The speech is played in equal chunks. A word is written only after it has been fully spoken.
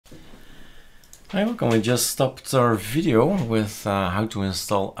Hi, welcome. We just stopped our video with how to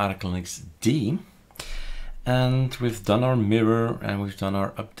install ArcoLinuxD, and we've done our mirror and we've done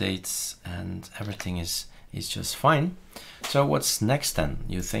our updates and everything is just fine. So what's next then,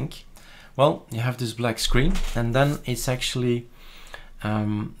 you think? Well, you have this black screen and then it's actually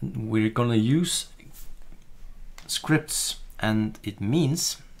we're gonna use scripts, and it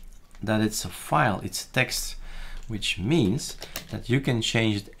means that it's a file, it's text, which means that you can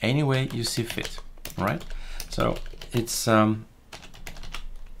change it any way you see fit, right? So it's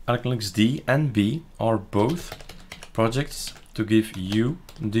ArcoLinuxD and B are both projects to give you,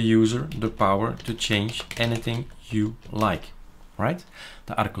 the user, the power to change anything you like, right?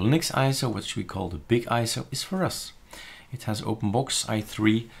 The ArcoLinux ISO, which we call the big ISO, is for us. It has OpenBox,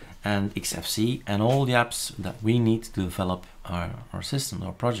 i3 and XFC and all the apps that we need to develop our system,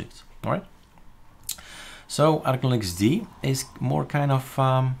 our project, all right? So ArcoLinuxD is more kind of,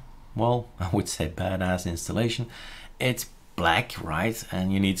 well, I would say badass installation. It's black, right?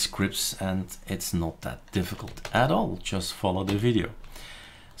 And you need scripts and it's not that difficult at all. Just follow the video.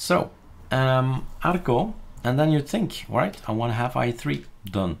 So Arco, and then you think, right, I want to have i3,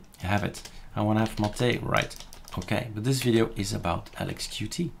 done, you have it. I want to have Mate, right? Okay, but this video is about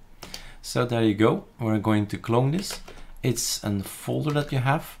LXQt. So there you go. We're going to clone this. It's a folder that you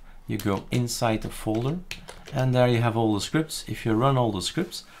have. You go inside the folder and there you have all the scripts. If you run all the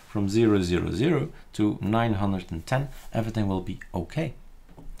scripts from 000 to 910, everything will be okay.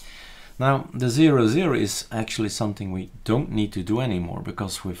 Now the 00 is actually something we don't need to do anymore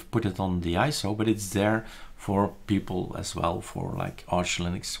because we've put it on the ISO, but it's there for people as well, for like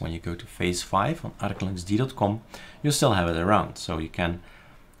ArcoLinux. When you go to phase 5 on ArcoLinuxD.com, you still have it around, so you can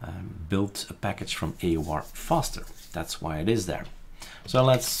build a package from AOR faster. That's why it is there. So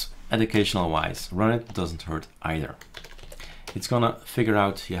let's, educational wise, run it, doesn't hurt either. It's gonna figure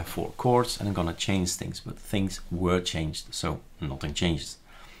out you have 4 cores and I'm gonna change things, but things were changed, so nothing changes.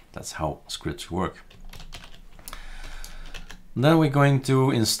 That's how scripts work. Then we're going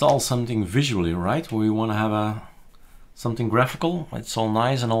to install something visually, right? We want to have something graphical. It's all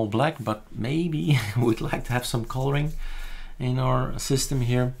nice and all black, but maybe we'd like to have some coloring in our system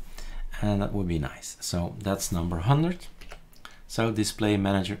here, and that would be nice. So that's number 100. So display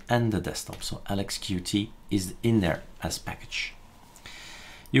manager and the desktop. So LXQt is in there as package.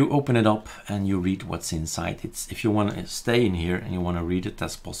 You open it up and you read what's inside. If you want to stay in here and you want to read it,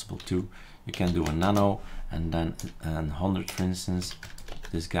 that's possible too. You can do a nano and then 100, for instance,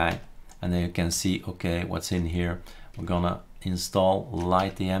 this guy, and then you can see, okay, what's in here. We're gonna install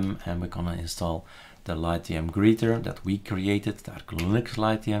LightTM and we're gonna install the LightTM greeter that we created, the ArcoLinux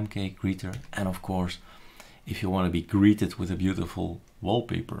LightTM greeter, and of course, if you want to be greeted with a beautiful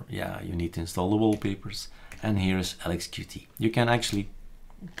wallpaper, yeah, you need to install the wallpapers. And here is LXQt. You can actually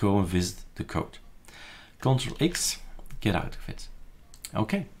go and visit the code. Ctrl X, get out of it.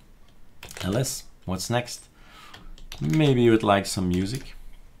 Okay, LS, what's next? Maybe you would like some music.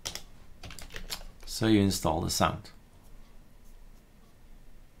 So you install the sound.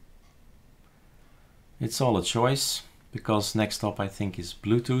 It's all a choice, because next up I think is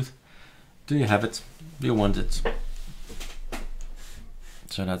Bluetooth. Do you have it? Do you want it?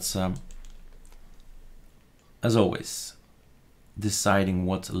 So that's, as always, deciding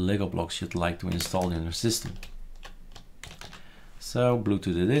what Lego blocks you'd like to install in your system. So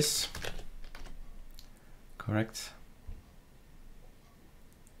Bluetooth it is. Correct.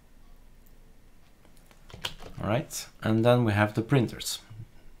 All right, and then we have the printers.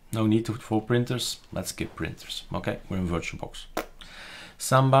 No need for printers. Let's skip printers. Okay, we're in VirtualBox.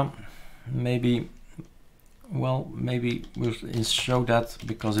 Samba. Maybe, well, maybe we'll show that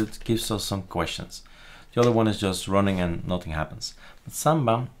because it gives us some questions. The other one is just running and nothing happens. But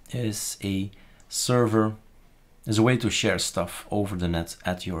Samba is a server, is a way to share stuff over the net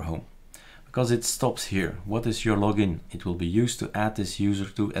at your home. Because it stops here. What is your login? It will be used to add this user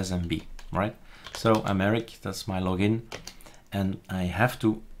to SMB, right? So I'm Eric, that's my login. And I have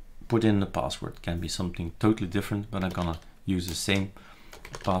to put in the password. Can be something totally different, but I'm gonna use the same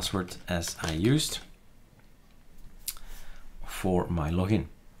password as I used for my login,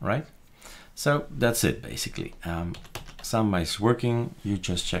 right? So that's it basically. Samba is working. You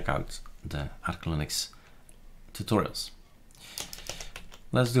just check out the ArcoLinux tutorials.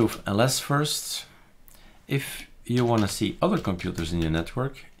 Let's do LS first. If you want to see other computers in your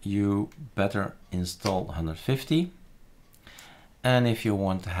network, you better install 150. And if you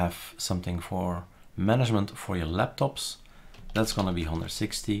want to have something for management for your laptops, that's gonna be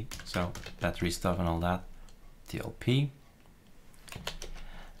 160, so battery stuff and all that, TLP.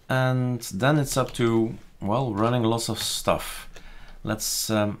 And then it's up to, well, running lots of stuff. Let's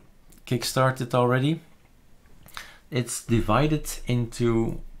kickstarted already. It's divided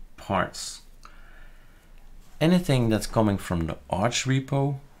into parts. Anything that's coming from the Arch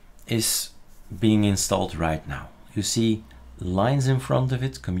repo is being installed right now. You see lines in front of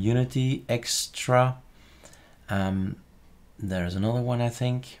it, community, extra. There's another one, I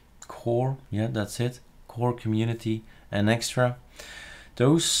think, core. Yeah, that's it. Core, community, and extra.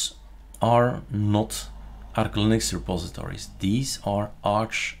 Those are not ArcoLinux repositories. These are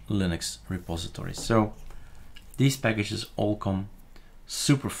Arch Linux repositories. So these packages all come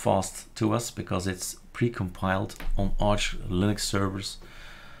super fast to us because it's pre-compiled on Arch Linux servers.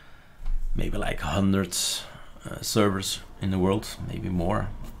 Maybe like 100 servers in the world, maybe more.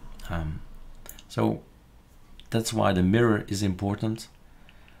 So that's why the mirror is important,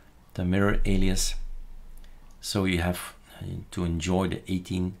 the mirror alias. So you have to enjoy the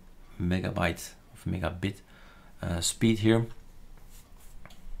 18 megabit of megabit speed here,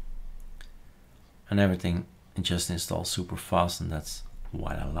 and everything just installs super fast, and that's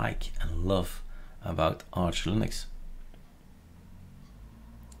what I like and love about Arch Linux.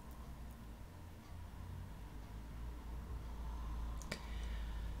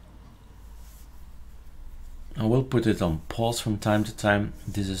 I will put it on pause from time to time.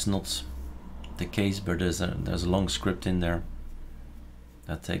 This is not the case, but there's a long script in there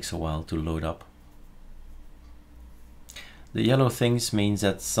that takes a while to load up. The yellow things means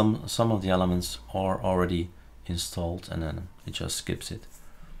that some of the elements are already installed, and then it just skips it.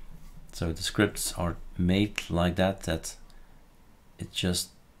 So the scripts are made like that it just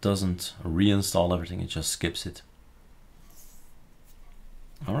doesn't reinstall everything, it just skips it.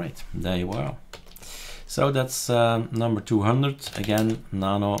 All right, there you are. So that's number 200. Again,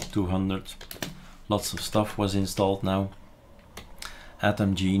 Nano 200. Lots of stuff was installed now.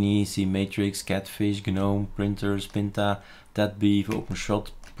 Atom, Genie, C-Matrix, Catfish, GNOME, Printers, Pinta, Deadbeef, OpenShot,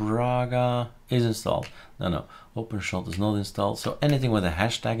 Praga is installed. No, OpenShot is not installed. So anything with a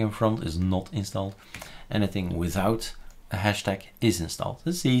hashtag in front is not installed. Anything without a hashtag is installed.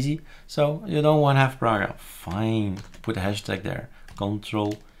 It's easy. So you don't want to have Praga. Fine, put a hashtag there.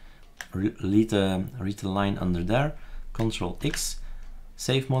 Control, read the line under there. Control X,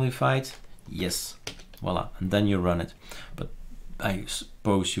 save modified. Yes, voila, and then you run it. But I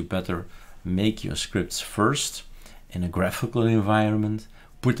suppose you better make your scripts first in a graphical environment,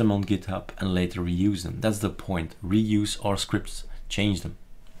 put them on GitHub, and later reuse them. That's the point. Reuse our scripts, change them.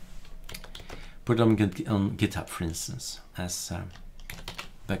 Put them on GitHub, for instance, as a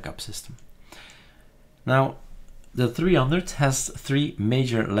backup system. Now, the 300 has 3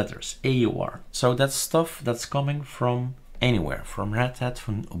 major letters, AUR. So that's stuff that's coming from anywhere, from Red Hat,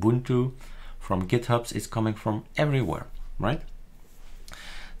 from Ubuntu, from GitHubs. It's coming from everywhere, right?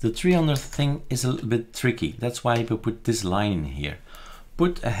 The 300 thing is a little bit tricky. That's why we put this line in here.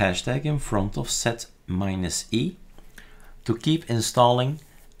 Put a hashtag in front of set -e to keep installing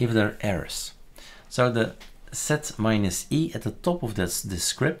if there are errors. So the set -e at the top of this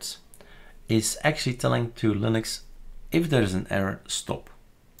script is actually telling to Linux, if there is an error, stop.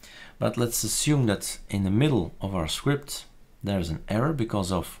 But let's assume that in the middle of our script there is an error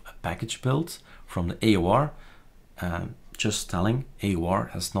because of a package build from the AUR. Just telling AUR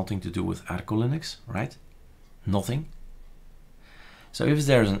has nothing to do with ArcoLinux, right? Nothing. So if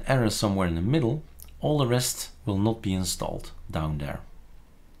there's an error somewhere in the middle, all the rest will not be installed down there.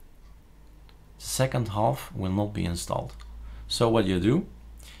 The second half will not be installed. So what you do,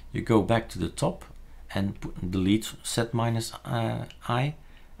 you go back to the top and delete set -e,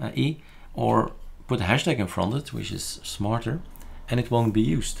 or put a hashtag in front of it, which is smarter, and it won't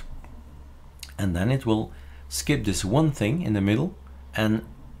be used. And then it will skip this one thing in the middle and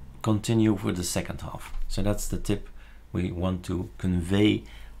continue for the second half. So that's the tip we want to convey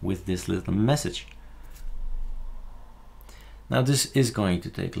with this little message. Now this is going to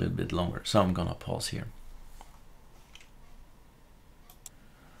take a little bit longer, so I'm gonna pause here.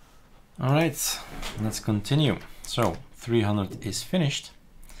 All right, let's continue. So 300 is finished,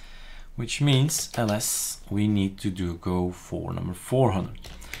 which means ls we need to go for number 400.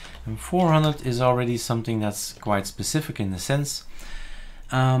 And 400 is already something that's quite specific in the sense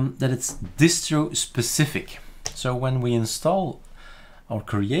that it's distro specific. So when we install or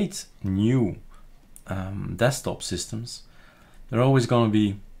create new desktop systems, there are always going to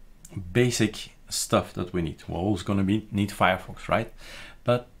be basic stuff that we need. We're always going to need Firefox, right?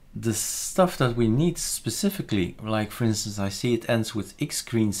 But the stuff that we need specifically, like for instance, I see it ends with X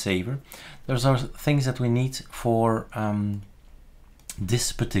screensaver. Those are things that we need for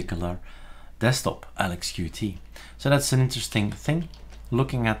this particular desktop LXQt. So that's an interesting thing,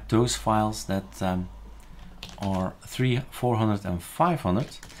 looking at those files that are 400 and 500.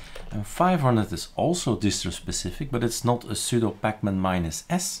 And 500 is also distro specific, but it's not a sudo pacman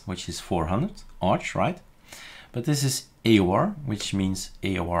 -s, which is 400, Arch, right? But this is AOR, which means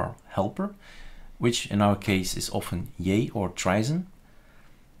AOR helper, which in our case is often yay or Trizen.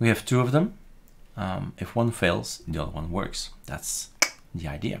 We have two of them. If one fails, the other one works. That's the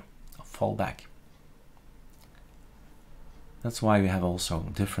idea of fallback. That's why we have also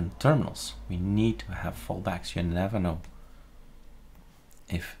different terminals. We need to have fallbacks. You never know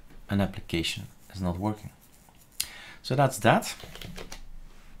if an application is not working. So that's that.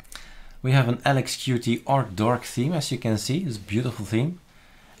 We have an LXQt Arc Dark theme, as you can see. It's a beautiful theme.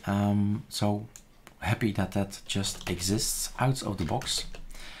 So happy that that just exists out of the box.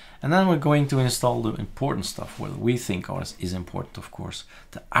 And then we're going to install the important stuff, what we think is important, of course,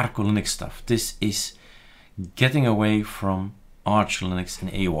 the ArcoLinux stuff. This is getting away from Arch Linux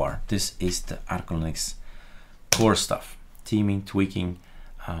and AOR. This is the ArcoLinux core stuff. Theming, tweaking,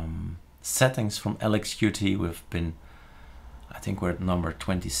 settings from LXQt. We've been, I think we're at number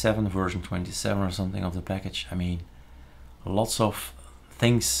 27, version 27 or something of the package. I mean, lots of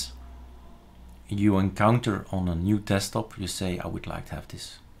things you encounter on a new desktop. You say, I would like to have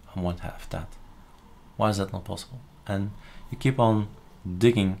this. I want to have that. Why is that not possible? And you keep on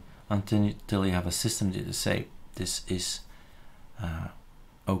digging until you have a system that you say, this is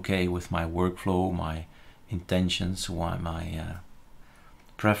okay with my workflow, my intentions, my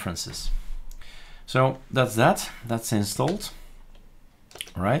preferences. So that's that. That's installed.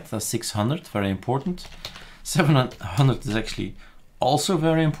 All right, that's 600, very important. 700 is actually also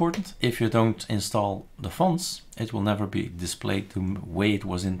very important. If you don't install the fonts, it will never be displayed the way it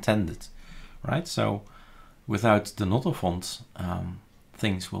was intended, right? So without the Noto fonts,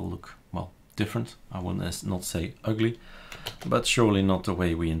 things will look, well, different. I will not say ugly, but surely not the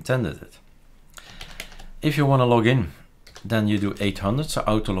way we intended it. If you want to log in, then you do 800, so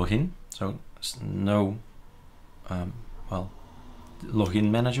auto login. So no, well, login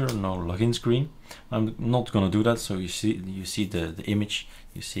manager, no login screen. I'm not going to do that. So you see the image,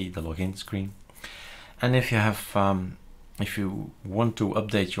 you see the login screen. And if you have, if you want to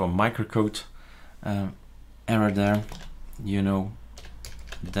update your microcode error there, you know,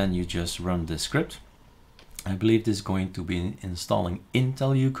 then you just run the script. I believe this is going to be installing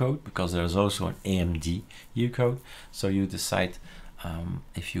Intel Ucode, because there's also an AMD Ucode. So you decide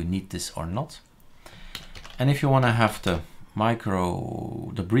if you need this or not. And if you want to have the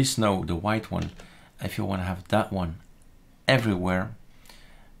the Breeze Snow, the white one, if you want to have that one everywhere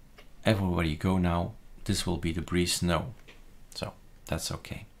you go now, this will be the Breeze Snow. So that's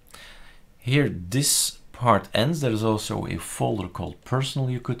okay. Here this part ends. There's also a folder called personal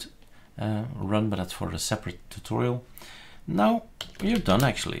you could run, but that's for a separate tutorial. Now you're done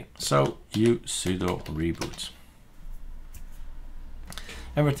actually. So you sudo reboot.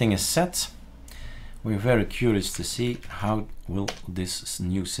 Everything is set. We're very curious to see how will this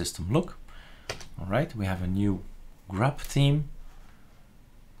new system look. All right, we have a new grub theme.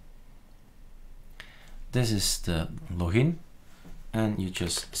 This is the login, and you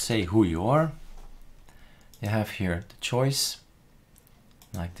just say who you are. You have here the choice,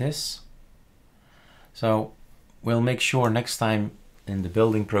 like this. So we'll make sure next time in the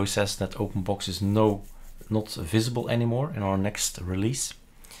building process that OpenBox is not visible anymore in our next release.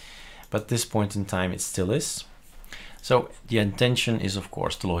 But at this point in time it still is. So the intention is of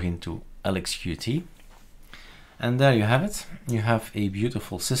course to log into LXQt. And there you have it. You have a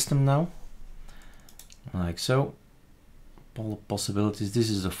beautiful system now. Like so. All the possibilities. This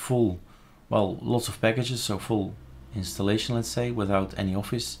is a full, well, lots of packages, so full installation, let's say, without any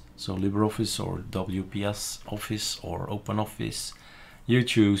office. So LibreOffice or WPS Office or OpenOffice. You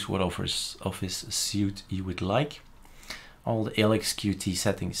choose what office suite you would like. All the LXQt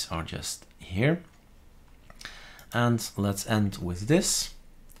settings are just here. And let's end with this.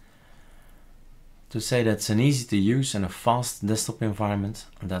 To say that's an easy to use and a fast desktop environment,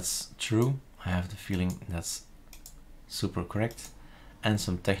 that's true. I have the feeling that's super correct. And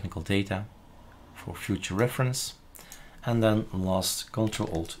some technical data for future reference. And then last,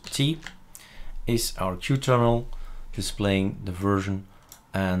 Ctrl-Alt-T is our Qterminal displaying the version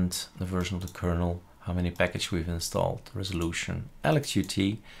and the version of the kernel, how many packages we've installed, resolution,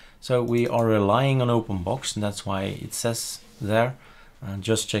 LXQt. So we are relying on OpenBox, and that's why it says there.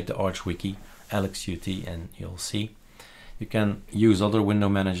 Just check the Arch wiki, LXQt, and you'll see. You can use other window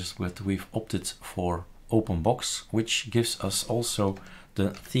managers, but we've opted for OpenBox, which gives us also the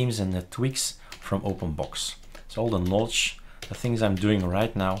themes and the tweaks from OpenBox. So all the knowledge, the things I'm doing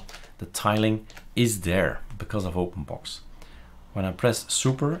right now, the tiling is there because of OpenBox. When I press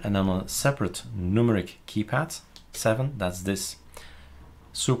super and then on a separate numeric keypad, 7, that's this,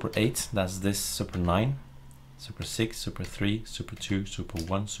 Super 8, that's this, Super 9, Super 6, Super 3, Super 2, Super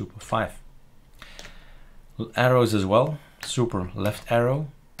 1, Super 5. Arrows as well, super left arrow,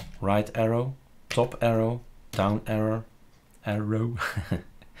 right arrow, top arrow, down arrow,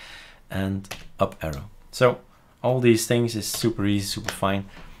 and up arrow. So all these things is super easy, super fine,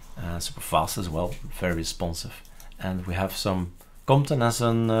 super fast as well, very responsive. And we have some content as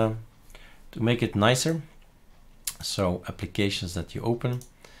an to make it nicer. So applications that you open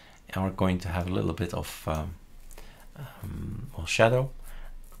are going to have a little bit of shadow,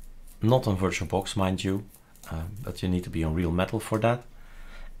 not on VirtualBox, mind you, but you need to be on real metal for that.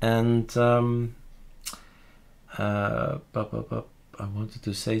 And I wanted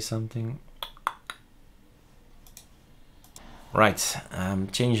to say something. Right,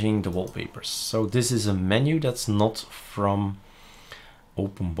 changing the wallpapers. So this is a menu that's not from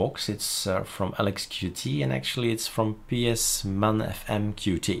OpenBox, it's from LXQt, and actually it's from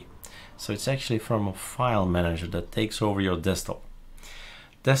PS-ManFMQt. So it's actually from a file manager that takes over your desktop.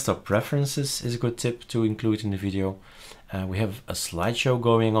 Desktop preferences is a good tip to include in the video. We have a slideshow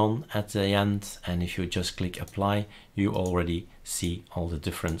going on at the end, and if you just click apply, you already see all the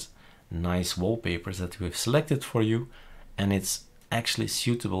different nice wallpapers that we've selected for you, and it's actually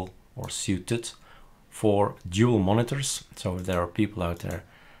suitable or suited for dual monitors. So if there are people out there,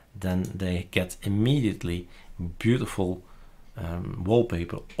 then they get immediately beautiful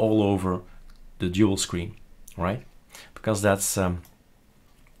wallpaper all over the dual screen, right? Because that's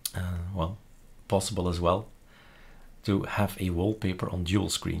well, possible as well to have a wallpaper on dual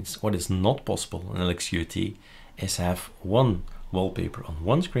screens. What is not possible in LXQt is have one wallpaper on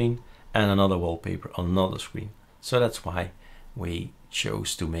one screen and another wallpaper on another screen. So that's why we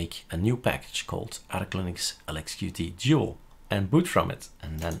chose to make a new package called ArcoLinux LXQt Dual and boot from it,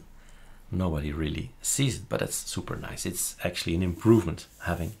 and then nobody really sees it, but it's super nice. It's actually an improvement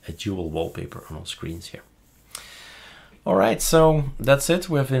having a dual wallpaper on all screens here. All right, so that's it.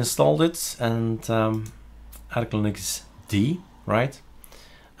 We have installed it, and ArcoLinuxD, right?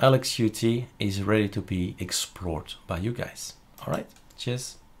 LXQt is ready to be explored by you guys. All right,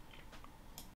 cheers.